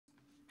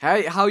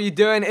Hey, how you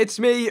doing? It's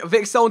me,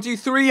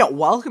 VIKKSTAR123.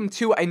 Welcome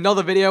to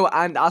another video,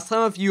 and as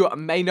some of you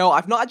may know,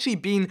 I've not actually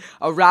been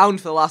around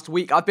for the last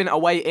week. I've been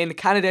away in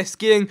Canada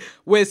skiing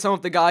with some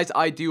of the guys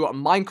I do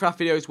Minecraft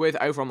videos with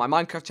over on my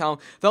Minecraft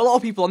channel that a lot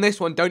of people on this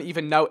one don't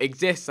even know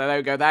exists. So there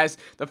we go, there's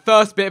the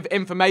first bit of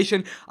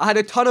information. I had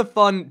a ton of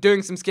fun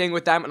doing some skiing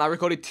with them, and I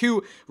recorded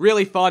two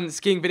really fun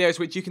skiing videos,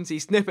 which you can see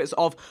snippets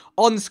of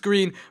on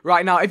screen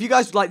right now. If you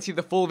guys would like to see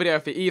the full video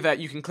for either,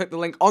 you can click the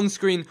link on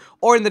screen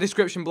or in the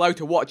description below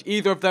to watch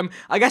either of them.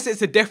 I guess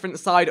it's a different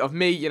side of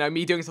me, you know,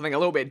 me doing something a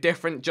little bit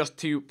different just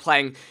to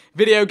playing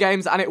video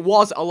games, and it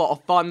was a lot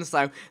of fun.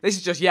 So this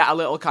is just yet a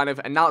little kind of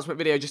announcement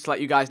video just to let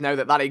you guys know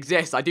that that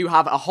exists. I do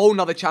have a whole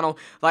nother channel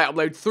that I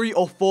upload 3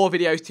 or 4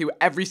 videos to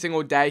every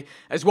single day,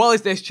 as well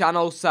as this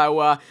channel.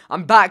 So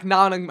I'm back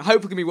now, and I'm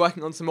hopefully going to be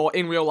working on some more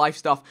in real life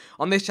stuff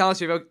on this channel.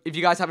 So if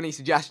you guys have any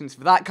suggestions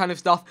for that kind of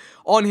stuff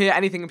on here,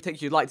 anything in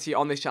particular you'd like to see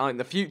on this channel in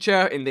the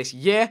future, in this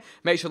year,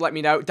 make sure to let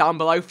me know down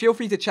below. Feel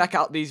free to check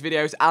out these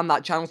videos and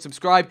that channel,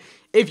 subscribe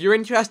if you're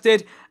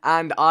interested,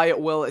 and I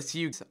will see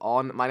you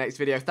on my next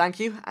video. Thank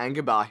you, and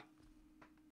goodbye.